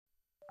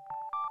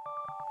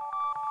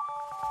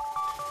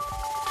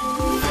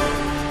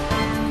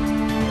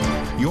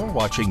You're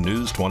watching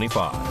News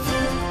 25.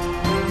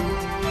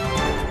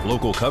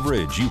 Local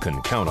coverage you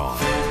can count on.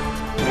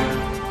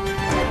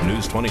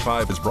 News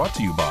 25 is brought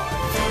to you by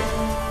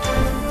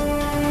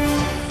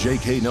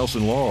J.K.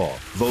 Nelson Law,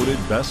 voted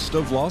Best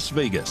of Las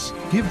Vegas.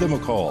 Give them a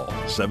call,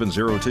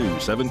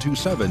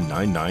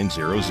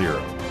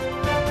 702-727-9900.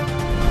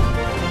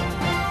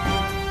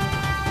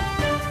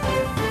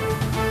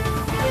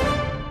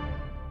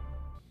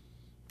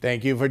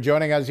 Thank you for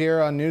joining us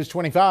here on News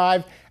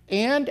 25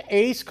 and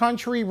Ace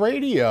Country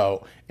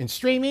Radio and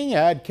streaming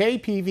at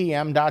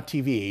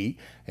KPVM.TV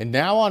and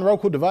now on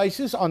Roku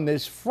devices on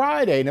this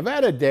Friday,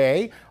 Nevada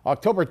Day,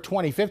 October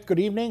 25th. Good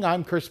evening.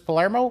 I'm Chris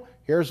Palermo.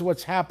 Here's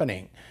what's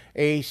happening.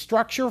 A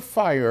structure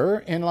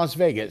fire in Las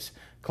Vegas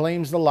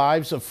claims the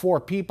lives of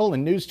 4 people,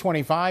 and News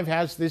 25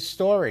 has this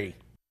story.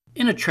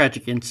 In a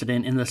tragic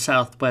incident in the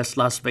southwest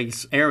Las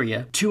Vegas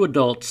area, 2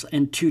 adults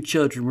and 2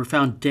 children were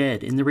found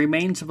dead in the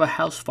remains of a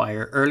house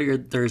fire earlier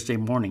Thursday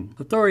morning.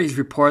 Authorities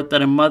report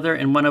that a mother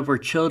and one of her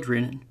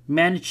children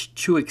managed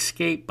to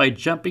escape by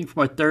jumping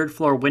from a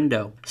 3rd-floor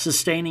window,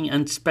 sustaining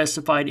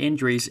unspecified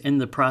injuries in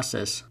the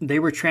process. They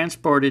were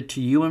transported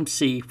to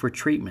UMC for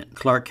treatment.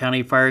 Clark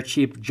County Fire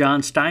Chief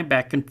John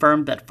Steinbach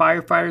confirmed that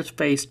firefighters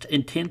faced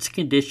intense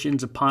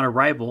conditions upon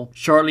arrival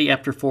shortly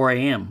after 4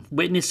 a.m.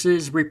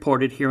 Witnesses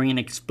reported hearing an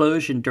explosion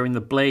during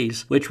the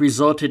blaze, which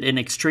resulted in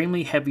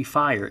extremely heavy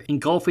fire,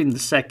 engulfing the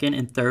 2nd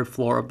and 3rd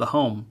floor of the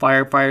home.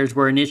 Firefighters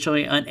were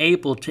initially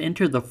unable to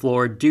enter the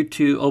floor due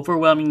to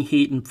overwhelming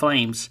heat and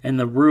flames, and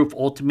the roof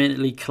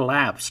ultimately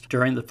collapsed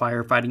during the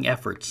firefighting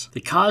efforts.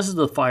 The cause of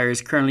the fire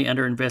is currently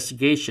under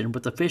investigation,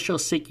 with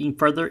officials seeking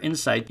further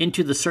insight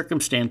into the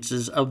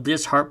circumstances of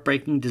this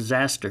heartbreaking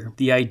disaster.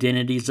 The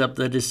identities of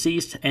the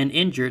deceased and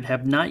injured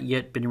have not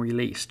yet been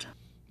released.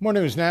 More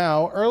news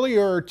now.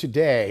 Earlier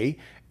today,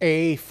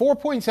 a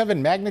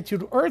 4.7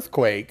 magnitude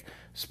earthquake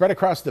spread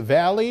across the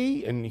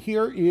valley, and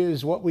here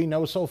is what we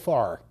know so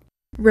far.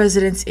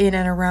 Residents in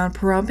and around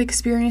Pahrump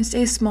experienced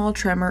a small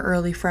tremor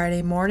early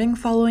Friday morning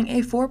following a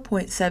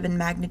 4.7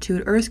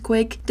 magnitude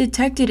earthquake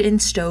detected in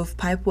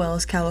Stovepipe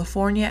Wells,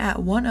 California at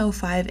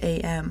 1:05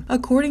 a.m.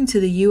 According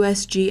to the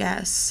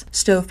USGS,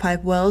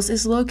 Stovepipe Wells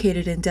is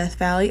located in Death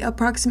Valley,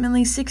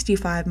 approximately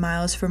 65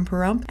 miles from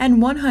Pahrump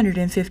and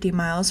 150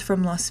 miles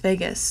from Las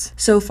Vegas.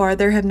 So far,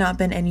 there have not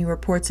been any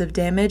reports of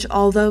damage,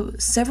 although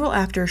several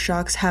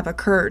aftershocks have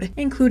occurred,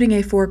 including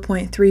a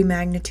 4.3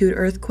 magnitude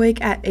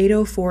earthquake at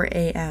 8:04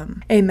 a.m.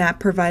 A map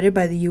provided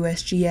by the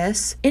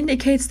USGS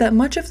indicates that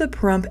much of the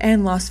Pahrump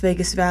and Las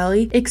Vegas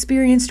Valley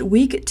experienced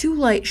weak to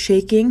light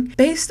shaking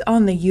based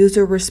on the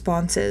user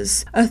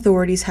responses.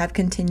 Authorities have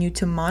continued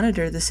to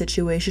monitor the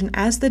situation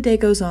as the day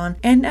goes on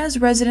and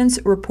as residents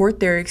report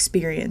their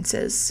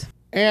experiences.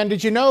 And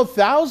did you know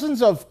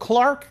thousands of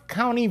Clark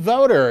County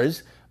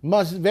voters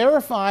must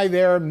verify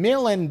their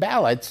mail-in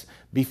ballots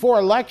before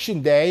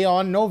Election Day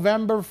on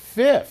November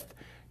 5th?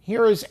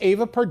 Here is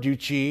Ava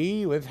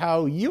Perducci with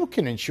how you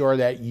can ensure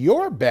that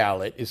your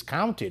ballot is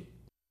counted.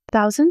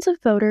 Thousands of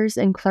voters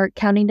in Clark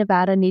County,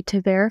 Nevada need to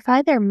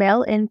verify their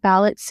mail-in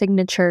ballot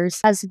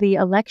signatures as the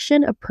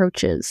election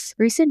approaches.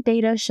 Recent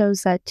data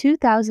shows that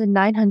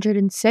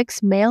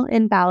 2,906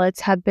 mail-in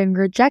ballots have been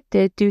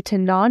rejected due to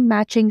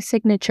non-matching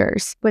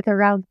signatures, with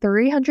around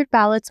 300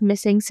 ballots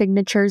missing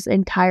signatures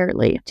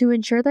entirely. To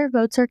ensure their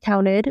votes are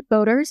counted,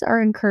 voters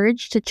are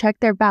encouraged to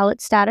check their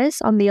ballot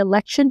status on the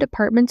Election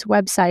Department's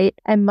website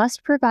and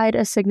must provide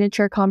a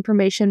signature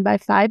confirmation by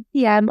 5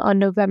 p.m. on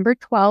November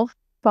 12th,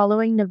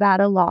 following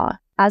Nevada law.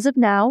 As of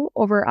now,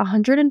 over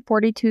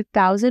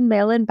 142,000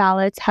 mail-in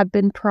ballots have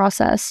been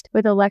processed,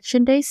 with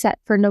Election Day set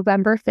for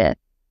November 5th.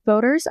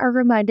 Voters are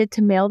reminded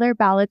to mail their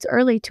ballots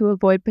early to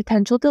avoid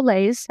potential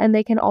delays, and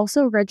they can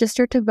also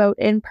register to vote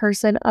in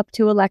person up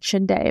to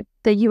Election Day.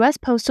 The U.S.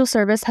 Postal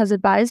Service has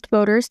advised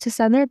voters to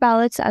send their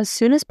ballots as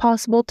soon as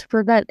possible to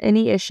prevent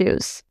any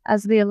issues.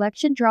 As the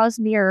election draws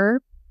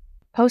nearer,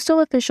 postal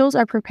officials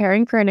are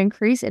preparing for an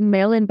increase in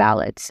mail-in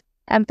ballots,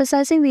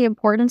 emphasizing the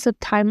importance of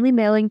timely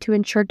mailing to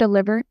ensure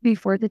delivery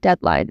before the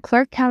deadline.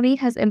 Clark County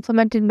has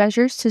implemented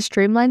measures to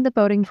streamline the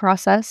voting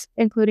process,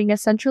 including a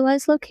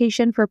centralized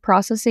location for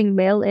processing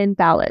mail-in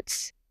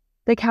ballots.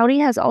 The county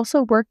has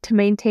also worked to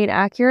maintain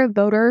accurate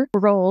voter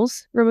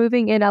rolls,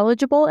 removing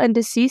ineligible and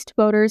deceased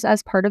voters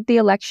as part of the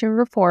election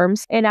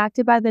reforms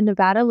enacted by the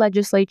Nevada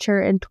legislature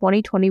in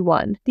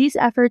 2021. These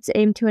efforts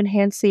aim to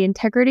enhance the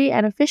integrity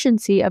and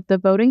efficiency of the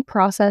voting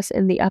process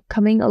in the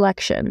upcoming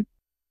election.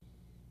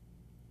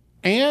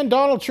 And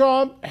Donald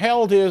Trump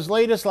held his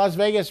latest Las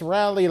Vegas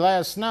rally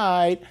last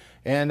night,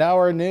 and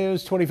our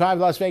News 25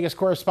 Las Vegas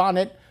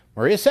correspondent,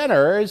 Maria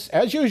Centers,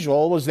 as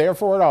usual, was there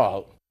for it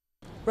all.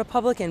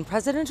 Republican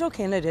presidential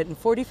candidate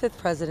and 45th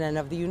president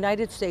of the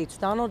United States,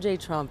 Donald J.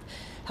 Trump,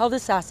 held a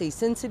sassy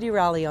Sin City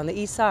rally on the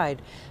east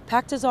side,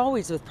 packed as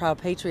always with proud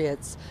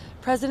patriots.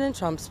 President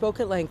Trump spoke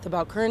at length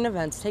about current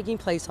events taking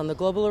place on the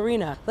global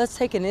arena. Let's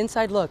take an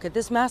inside look at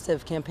this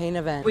massive campaign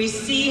event. We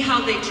see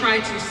how they try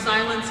to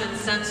silence and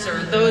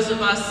censor those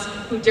of us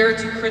who dare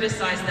to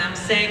criticize them,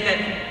 saying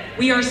that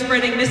we are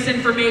spreading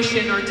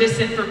misinformation or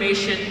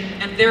disinformation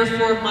and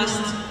therefore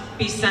must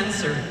be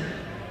censored?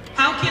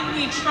 How can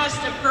we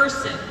trust a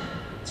person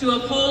to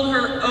uphold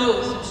her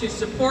oath to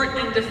support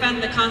and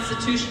defend the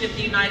Constitution of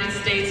the United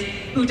States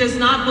who does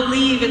not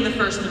believe in the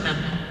First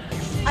Amendment?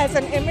 As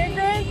an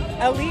immigrant,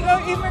 a legal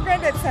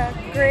immigrant, it's a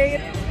great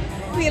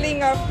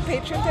feeling of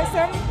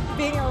patriotism,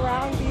 being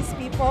around these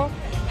people,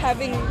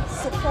 having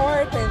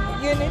support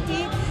and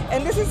unity.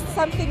 And this is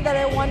something that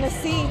I want to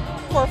see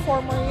for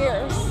 4 more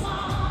years.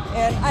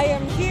 And I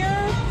am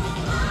here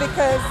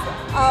because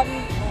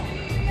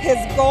his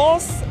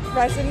goals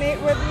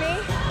resonate with me.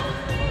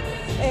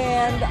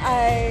 And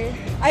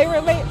I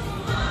relate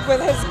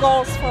with his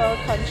goals for our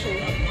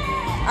country.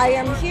 I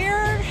am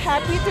here,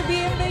 happy to be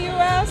in the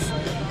U.S.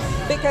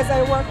 because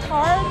I worked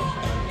hard,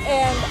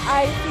 and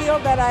I feel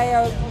that I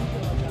am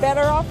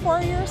better off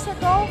 4 years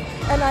ago,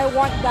 and I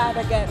want that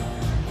again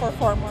for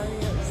 4 more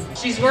years.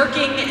 She's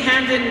working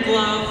hand in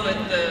glove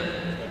with the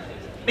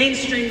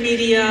mainstream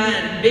media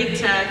and big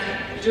tech,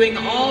 doing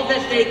all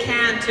that they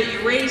can to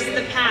erase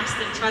the past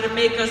and try to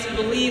make us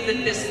believe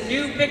that this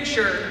new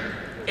picture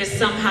is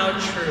somehow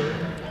true.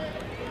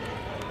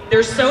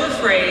 They're so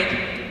afraid,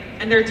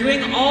 and they're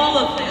doing all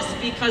of this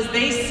because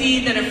they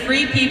see that a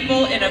free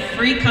people in a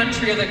free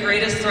country are the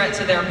greatest threat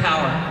to their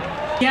power.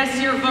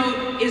 Yes, your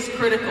vote is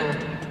critical,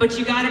 but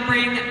you gotta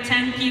bring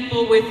 10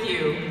 people with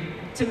you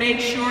to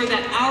make sure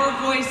that our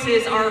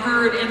voices are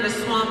heard in the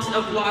swamps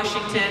of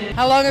Washington.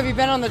 How long have you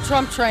been on the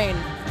Trump train?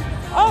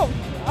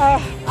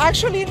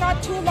 Actually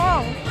not too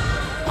long.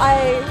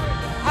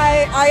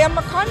 I am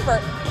a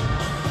convert.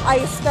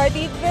 I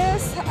studied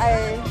this,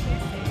 I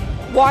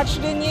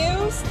watched the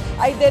news,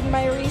 I did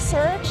my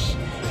research,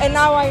 and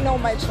now I know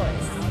my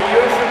choice. With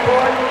your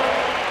support,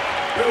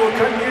 we will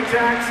cut your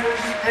taxes,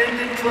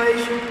 end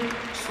inflation,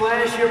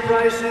 slash your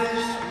prices,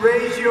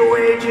 raise your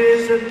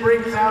wages, and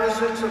bring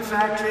thousands of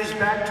factories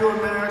back to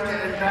America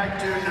and back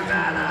to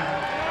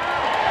Nevada.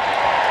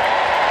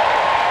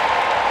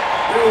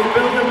 We will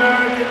build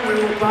American, we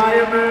will buy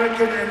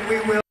American, and we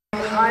will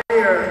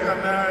hire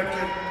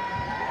American.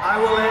 I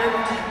will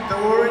end the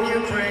war in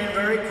Ukraine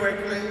very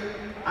quickly.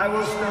 I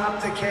will stop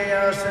the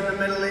chaos in the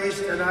Middle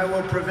East, and I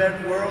will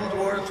prevent World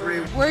War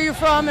III. Where are you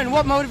from, and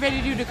what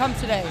motivated you to come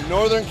today?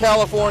 Northern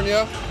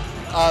California,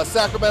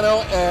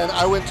 Sacramento, and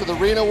I went to the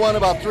Reno one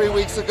about 3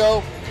 weeks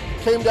ago.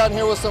 Came down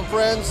here with some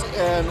friends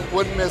and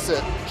wouldn't miss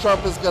it.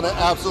 Trump is going to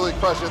absolutely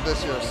crush it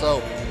this year,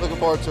 so looking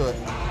forward to it.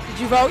 Did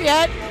you vote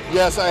yet?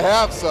 Yes, I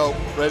have, so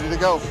ready to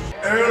go.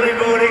 Early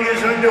voting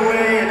is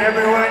underway, and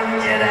everyone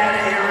get out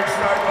of here and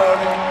start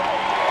voting.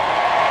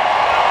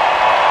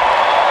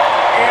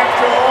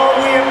 After all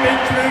we have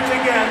been through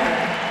together,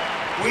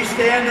 we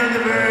stand on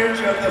the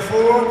verge of the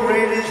 4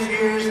 greatest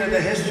years in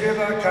the history of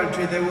our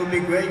country. They will be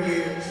great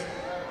years.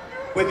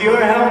 With your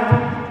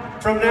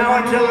help, from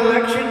now until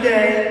Election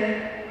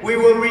Day, we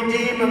will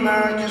redeem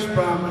America's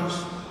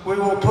promise. We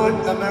will put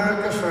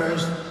America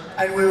first,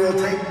 and we will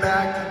take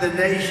back the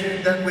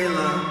nation that we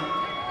love.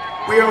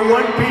 We are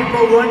one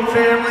people, one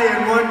family,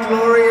 and one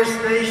glorious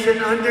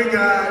nation under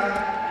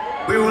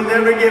God. We will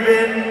never give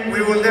in,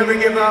 we will never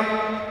give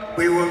up.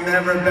 We will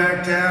never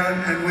back down,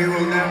 and we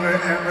will never,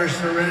 ever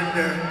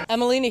surrender.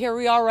 Emelina, here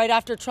we are right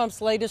after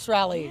Trump's latest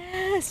rally.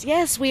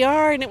 Yes, we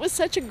are, and it was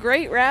such a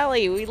great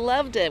rally. We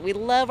loved it. We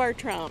love our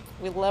Trump.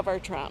 We love our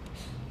Trump.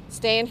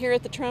 Staying here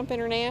at the Trump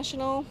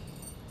International,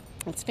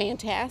 it's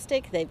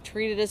fantastic. They've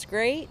treated us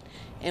great,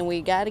 and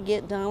we got to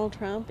get Donald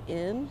Trump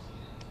in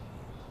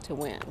to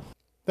win.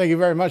 Thank you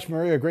very much,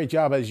 Maria. Great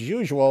job as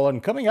usual.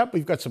 And coming up,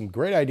 we've got some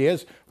great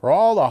ideas for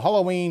all the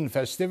Halloween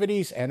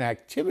festivities and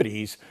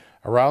activities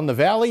around the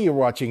valley. You're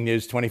watching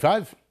News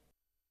 25.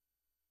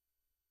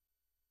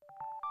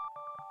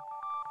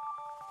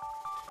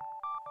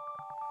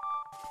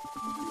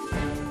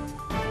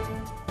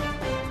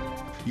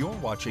 You're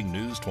watching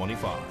News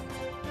 25.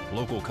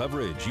 Local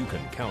coverage you can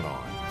count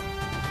on.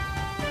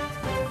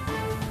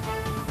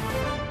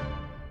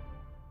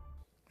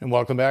 And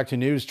welcome back to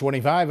News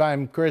 25.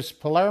 I'm Chris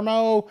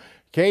Palermo.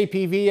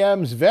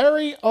 KPVM's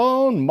very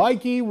own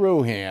Mikey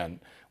Ruhan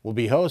will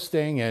be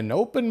hosting an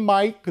open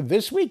mic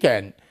this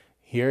weekend.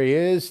 Here he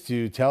is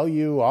to tell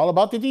you all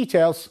about the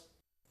details.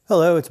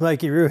 Hello, it's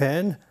Mikey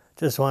Ruhan.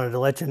 Just wanted to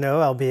let you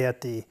know I'll be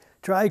at the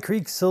Dry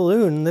Creek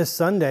Saloon this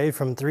Sunday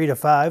from 3 to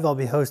 5. I'll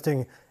be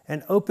hosting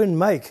an open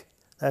mic.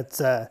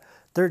 That's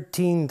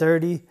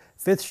 1330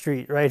 5th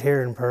Street right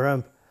here in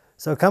Pahrump.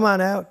 So come on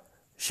out,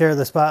 share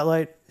the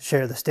spotlight,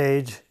 share the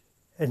stage,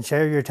 and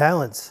share your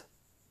talents.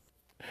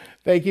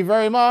 Thank you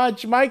very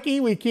much,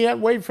 Mikey. We can't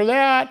wait for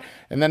that.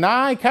 And the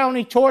Nye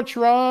County Torch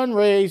Run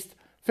raised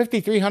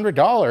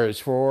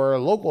 $5,300 for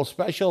local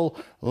Special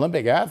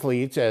Olympic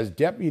athletes as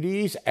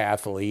deputies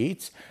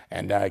athletes.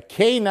 And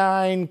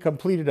K9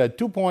 completed a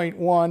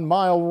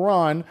 2.1-mile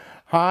run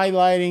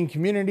highlighting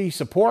community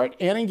support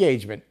and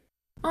engagement.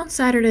 On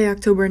Saturday,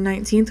 October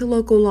 19th,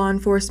 local law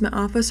enforcement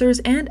officers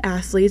and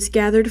athletes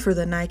gathered for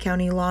the Nye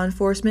County Law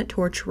Enforcement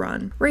Torch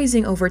Run,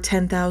 raising over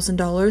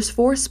 $10,000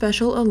 for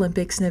Special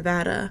Olympics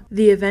Nevada.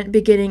 The event,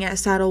 beginning at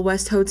Saddle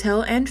West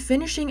Hotel and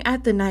finishing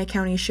at the Nye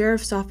County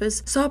Sheriff's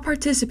Office, saw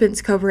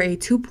participants cover a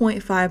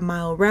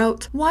 2.5-mile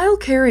route while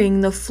carrying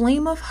the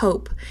Flame of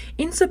Hope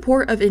in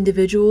support of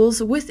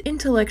individuals with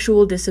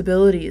intellectual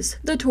disabilities.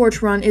 The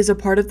Torch Run is a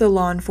part of the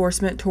Law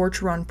Enforcement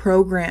Torch Run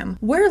program,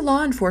 where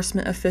law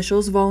enforcement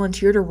officials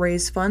volunteer to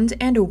raise funds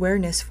and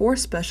awareness for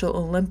Special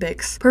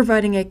Olympics,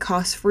 providing a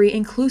cost-free,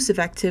 inclusive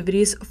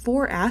activities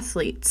for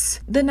athletes.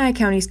 The Nye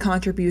County's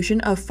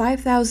contribution of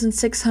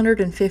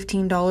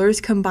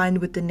 $5,615 combined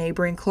with the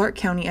neighboring Clark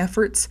County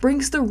efforts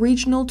brings the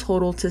regional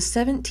total to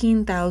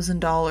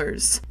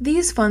 $17,000.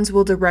 These funds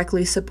will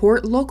directly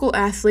support local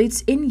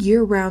athletes in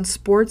year-round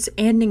sports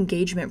and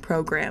engagement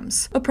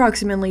programs.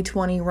 Approximately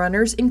 20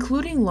 runners,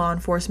 including law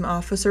enforcement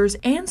officers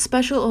and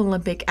Special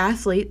Olympic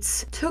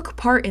athletes, took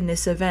part in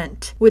this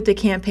event. With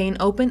the campaign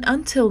open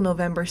until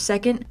November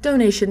 2nd,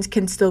 donations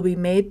can still be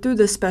made through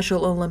the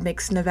Special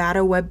Olympics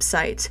Nevada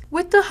website,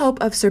 with the hope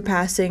of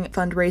surpassing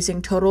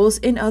fundraising totals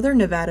in other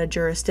Nevada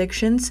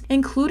jurisdictions,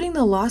 including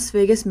the Las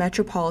Vegas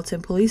Metropolitan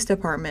Police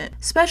Department.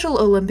 Special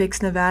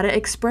Olympics Nevada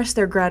expressed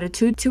their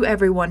gratitude to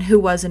everyone who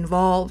was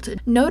involved,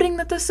 noting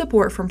that the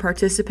support from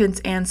participants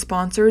and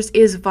sponsors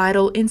is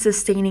vital in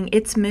sustaining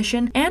its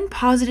mission and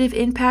positive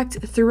impact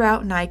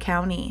throughout Nye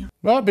County.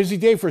 Well, busy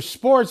day for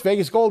sports.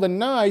 Vegas Golden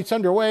Knights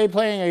underway,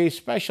 playing a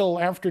special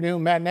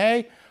afternoon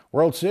matinee.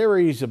 World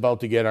Series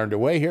about to get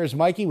underway. Here's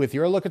Mikey with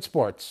your look at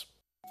sports.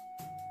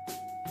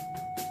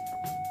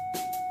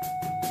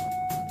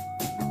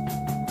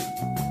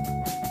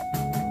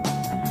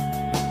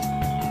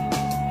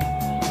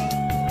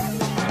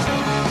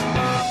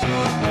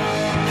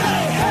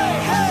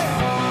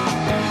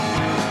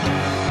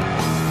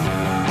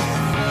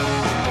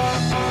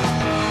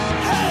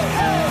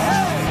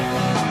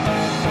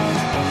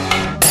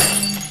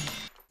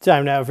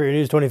 Time now for your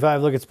News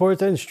 25 look at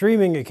sports and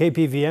streaming at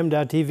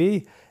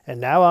KPVM.TV. And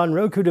now on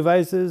Roku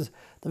devices,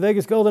 the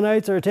Vegas Golden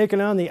Knights are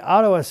taking on the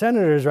Ottawa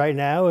Senators right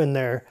now in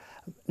their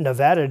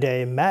Nevada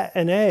Day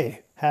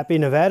matinee. Happy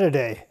Nevada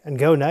Day and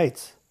go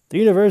Knights. The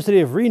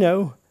University of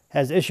Reno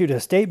has issued a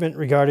statement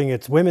regarding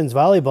its women's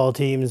volleyball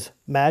team's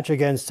match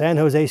against San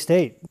Jose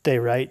State. They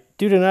write,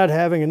 due to not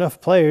having enough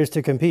players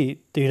to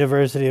compete, the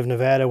University of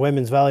Nevada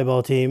women's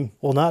volleyball team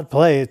will not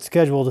play its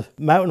scheduled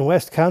Mountain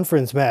West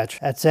Conference match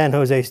at San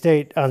Jose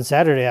State on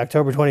Saturday,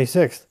 October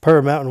 26th.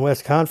 Per Mountain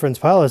West Conference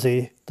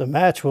policy, the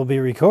match will be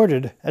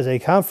recorded as a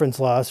conference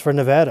loss for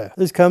Nevada.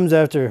 This comes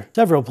after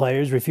several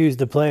players refused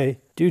to play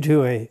due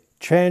to a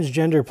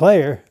transgender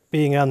player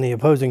being on the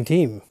opposing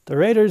team. The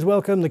Raiders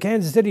welcome the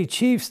Kansas City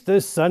Chiefs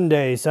this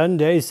Sunday,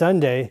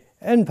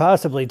 and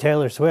possibly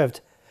Taylor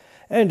Swift.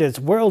 And it's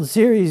World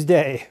Series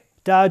Day.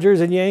 Dodgers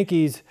and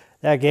Yankees,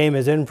 that game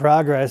is in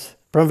progress.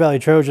 Pahrump Valley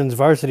Trojans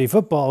varsity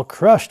football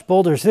crushed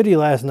Boulder City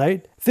last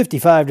night,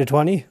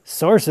 55-20.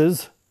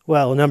 Sources,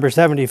 well, number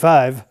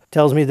 75,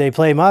 tells me they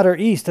play Mater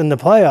East in the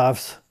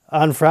playoffs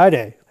on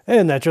Friday.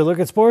 And that's your look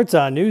at sports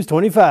on News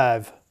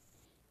 25.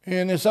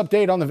 In this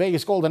update on the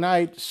Vegas Golden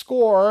Knights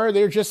score,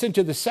 they're just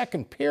into the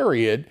second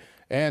period,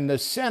 and the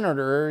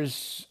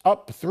Senators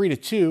up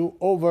 3-2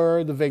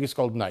 over the Vegas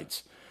Golden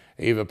Knights.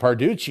 Ava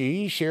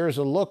Parducci shares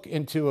a look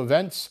into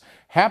events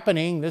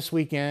happening this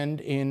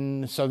weekend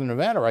in Southern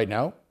Nevada right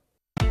now.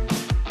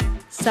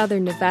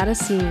 Southern Nevada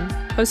Scene,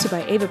 hosted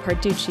by Ava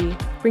Parducci,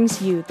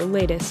 brings you the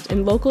latest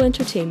in local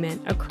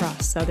entertainment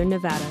across Southern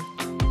Nevada.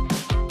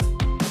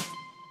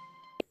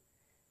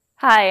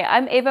 Hi,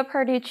 I'm Ava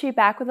Parducci,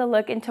 back with a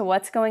look into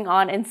what's going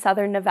on in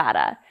Southern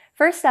Nevada.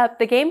 First up,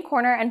 the Game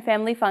Corner and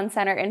Family Fun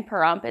Center in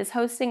Pahrump is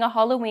hosting a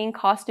Halloween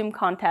costume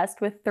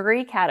contest with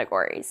 3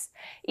 categories,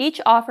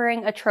 each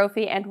offering a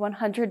trophy and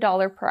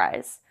 $100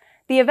 prize.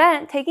 The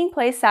event, taking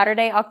place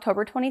Saturday,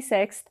 October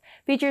 26th,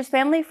 features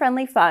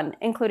family-friendly fun,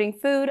 including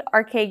food,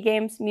 arcade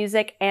games,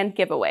 music, and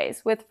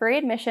giveaways, with free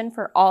admission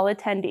for all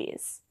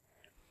attendees.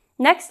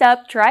 Next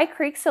up, Dry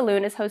Creek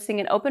Saloon is hosting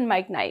an open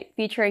mic night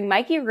featuring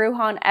Mikey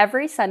Ruhan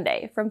every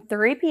Sunday from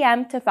 3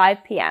 p.m. to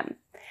 5 p.m.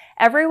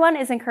 Everyone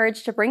is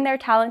encouraged to bring their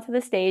talent to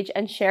the stage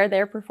and share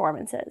their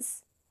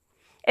performances.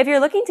 If you're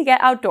looking to get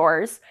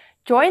outdoors,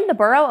 join the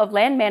Bureau of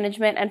Land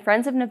Management and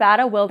Friends of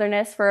Nevada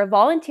Wilderness for a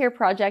volunteer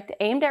project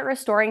aimed at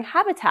restoring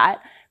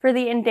habitat for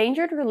the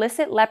endangered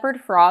Relicet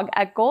leopard frog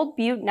at Gold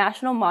Butte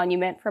National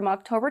Monument from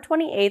October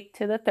 28th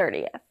to the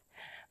 30th.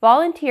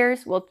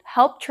 Volunteers will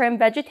help trim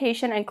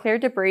vegetation and clear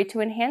debris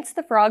to enhance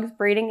the frog's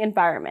breeding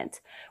environment,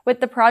 with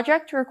the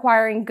project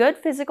requiring good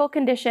physical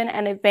condition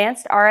and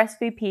advanced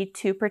RSVP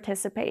to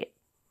participate.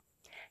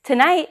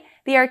 Tonight,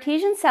 the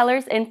Artesian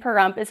Cellars in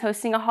Pahrump is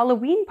hosting a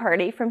Halloween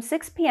party from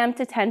 6 p.m.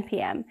 to 10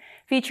 p.m.,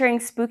 featuring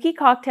spooky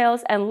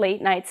cocktails and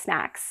late-night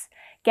snacks.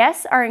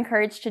 Guests are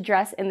encouraged to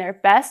dress in their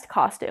best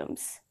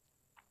costumes.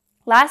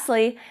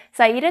 Lastly,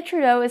 Saida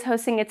Trudeau is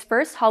hosting its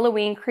first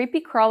Halloween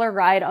Creepy Crawler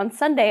ride on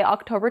Sunday,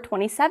 October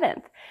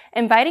 27th,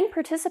 inviting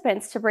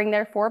participants to bring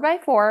their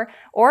 4x4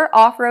 or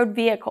off-road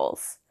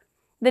vehicles.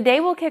 The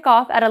day will kick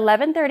off at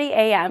 11:30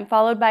 a.m.,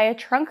 followed by a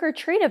trunk or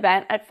treat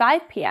event at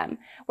 5 p.m.,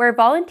 where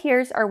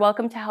volunteers are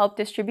welcome to help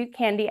distribute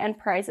candy and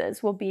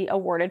prizes will be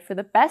awarded for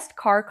the best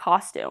car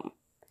costume.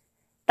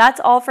 That's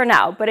all for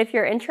now, but if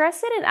you're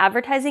interested in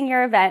advertising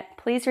your event,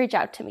 please reach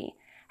out to me.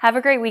 Have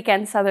a great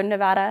weekend, Southern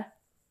Nevada.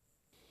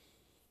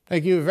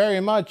 Thank you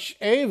very much,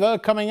 Ava.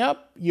 Coming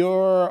up,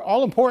 your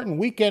all-important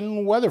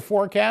weekend weather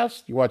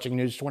forecast. You're watching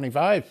News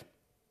 25.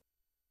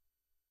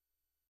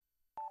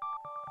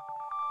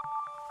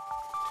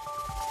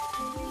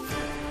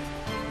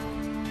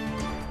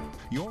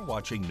 You're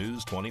watching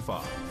News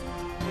 25.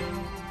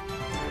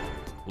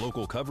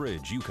 Local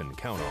coverage you can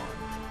count on.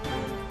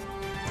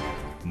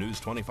 News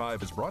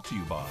 25 is brought to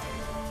you by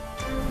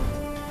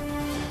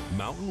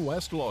Mountain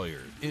West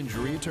Lawyer,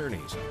 Injury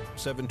Attorneys,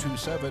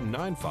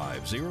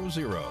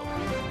 727-9500.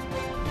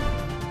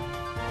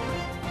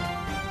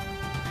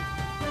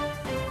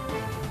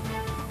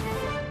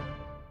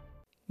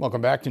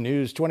 Welcome back to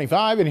News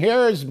 25, and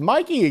here is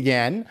Mikey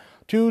again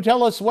to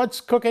tell us what's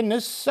cooking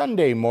this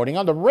Sunday morning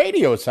on the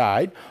radio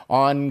side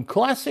on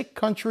Classic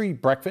Country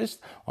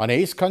Breakfast on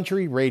Ace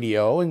Country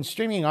Radio and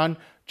streaming on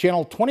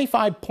channel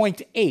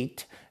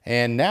 25.8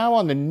 and now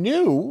on the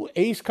new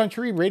Ace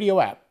Country Radio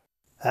app.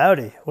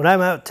 Howdy. When I'm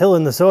out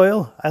tilling the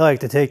soil, I like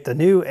to take the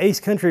new Ace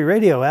Country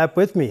Radio app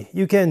with me.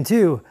 You can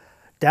too.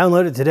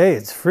 Download it today.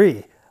 It's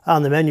free.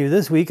 On the menu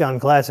this week on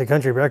Classic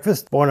Country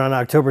Breakfast, born on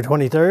October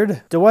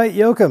 23rd, Dwight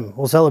Yoakam.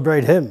 We'll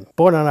celebrate him.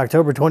 Born on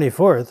October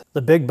 24th,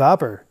 the Big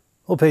Bopper.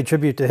 We'll pay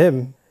tribute to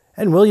him.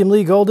 And William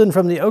Lee Golden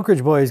from the Oak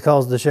Ridge Boys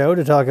calls the show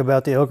to talk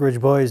about the Oak Ridge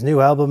Boys'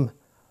 new album,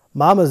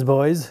 Mama's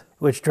Boys,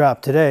 which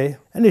dropped today.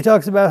 And he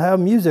talks about how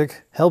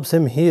music helps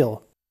him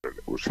heal. It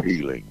was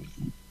healing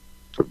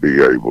to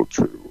be able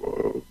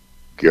to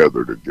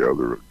gather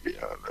together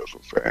again as a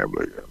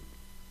family and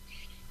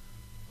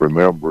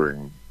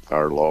remembering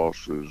our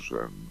losses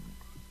and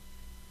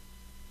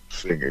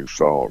singing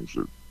songs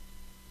that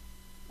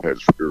had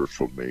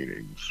spiritual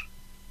meanings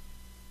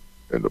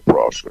in the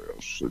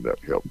process, and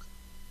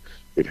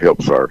it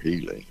helps our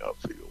healing, I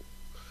feel.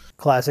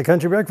 Classic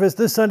Country Breakfast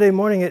this Sunday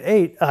morning at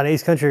 8 on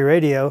Ace Country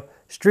Radio,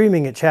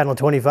 streaming at channel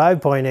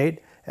 25.8,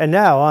 and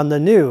now on the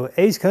new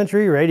Ace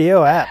Country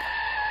Radio app.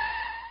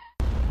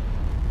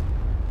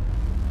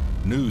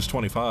 News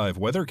 25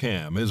 Weather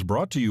Cam is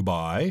brought to you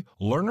by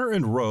Lerner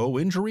and Rowe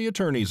Injury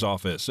Attorney's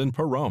Office in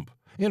Pahrump.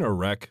 In a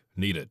wreck,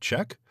 need a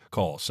check?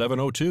 Call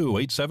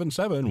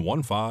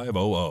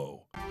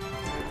 702-877-1500.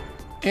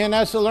 And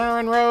that's the Lerner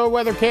and Rowe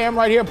Weather Cam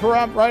right here,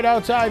 Pahrump, right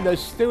outside the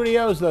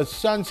studios. The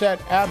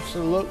sunset,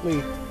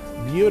 absolutely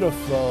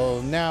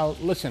beautiful. Now,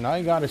 listen,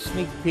 I got a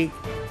sneak peek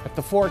at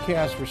the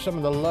forecast for some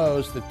of the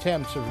lows, the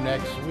temps of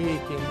next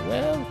week. And,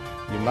 well,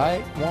 you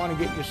might want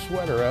to get your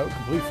sweater out.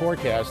 Complete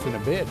forecast in a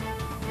bit.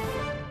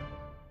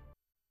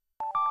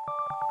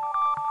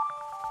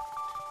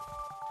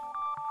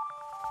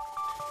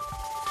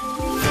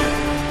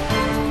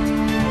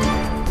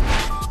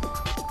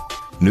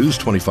 News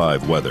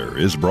 25 weather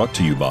is brought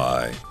to you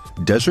by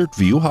Desert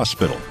View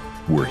Hospital.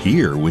 We're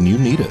here when you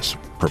need us,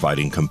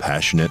 providing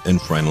compassionate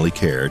and friendly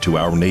care to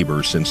our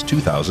neighbors since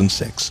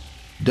 2006.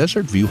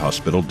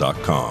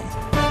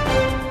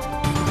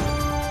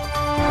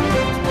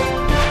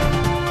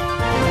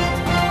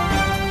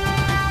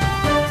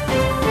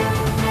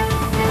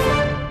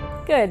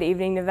 Good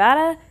evening,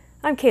 Nevada.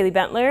 I'm Kaylee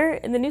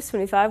Bentler in the News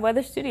 25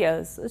 Weather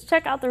Studios. Let's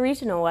check out the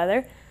regional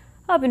weather.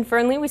 Up in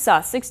Fernley, we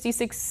saw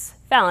 66,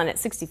 Fallon at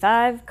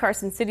 65,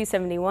 Carson City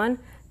 71,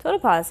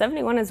 Tonopah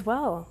 71 as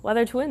well.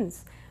 Weather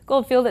Twins,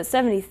 Goldfield at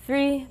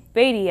 73,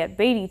 Beatty at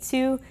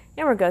 82,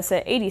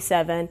 Amargosa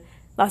 87,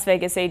 Las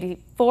Vegas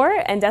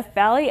 84, and Death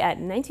Valley at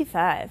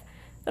 95.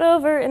 But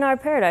over in our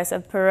paradise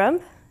of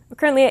Pahrump, we're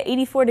currently at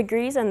 84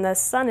 degrees and the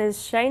sun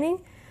is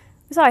shining.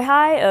 We saw a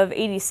high of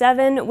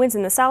 87, winds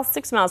in the south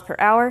 6 miles per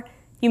hour,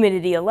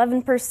 humidity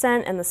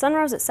 11%, and the sun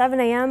rose at 7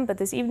 a.m., but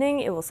this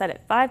evening it will set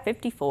at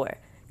 5:54.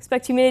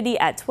 Expect humidity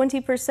at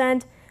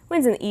 20%,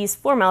 winds in the east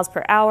 4 miles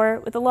per hour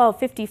with a low of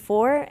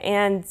 54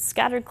 and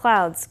scattered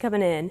clouds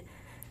coming in.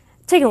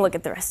 Taking a look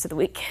at the rest of the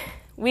week.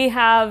 We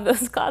have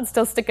those clouds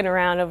still sticking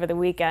around over the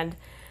weekend.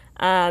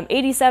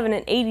 87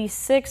 and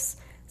 86,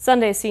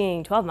 Sunday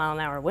seeing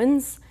 12-mile-an-hour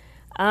winds.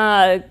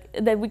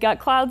 Then we got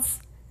clouds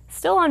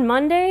still on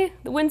Monday,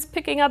 the winds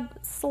picking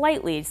up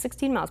slightly,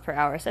 16 miles per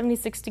hour,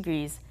 76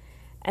 degrees.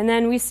 And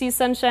then we see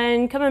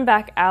sunshine coming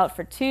back out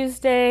for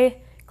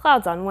Tuesday,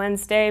 clouds on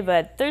Wednesday,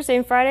 but Thursday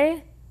and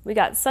Friday, we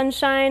got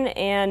sunshine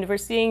and we're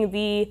seeing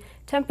the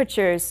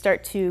temperatures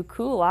start to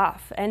cool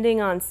off, ending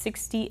on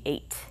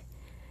 68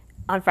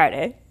 on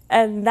Friday.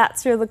 And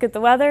that's your look at the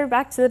weather.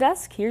 Back to the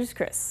desk, here's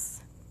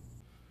Chris.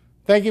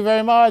 Thank you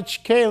very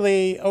much,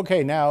 Kaylee.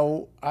 Okay,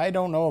 now, I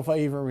don't know if I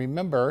even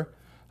remember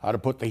how to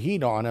put the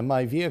heat on in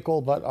my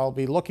vehicle, but I'll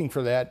be looking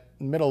for that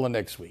middle of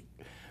next week.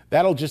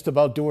 That'll just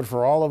about do it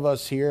for all of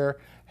us here.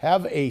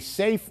 Have a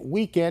safe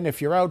weekend.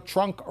 If you're out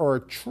trunk or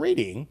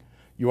treating,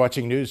 you're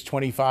watching News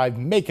 25.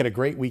 Make it a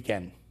great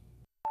weekend.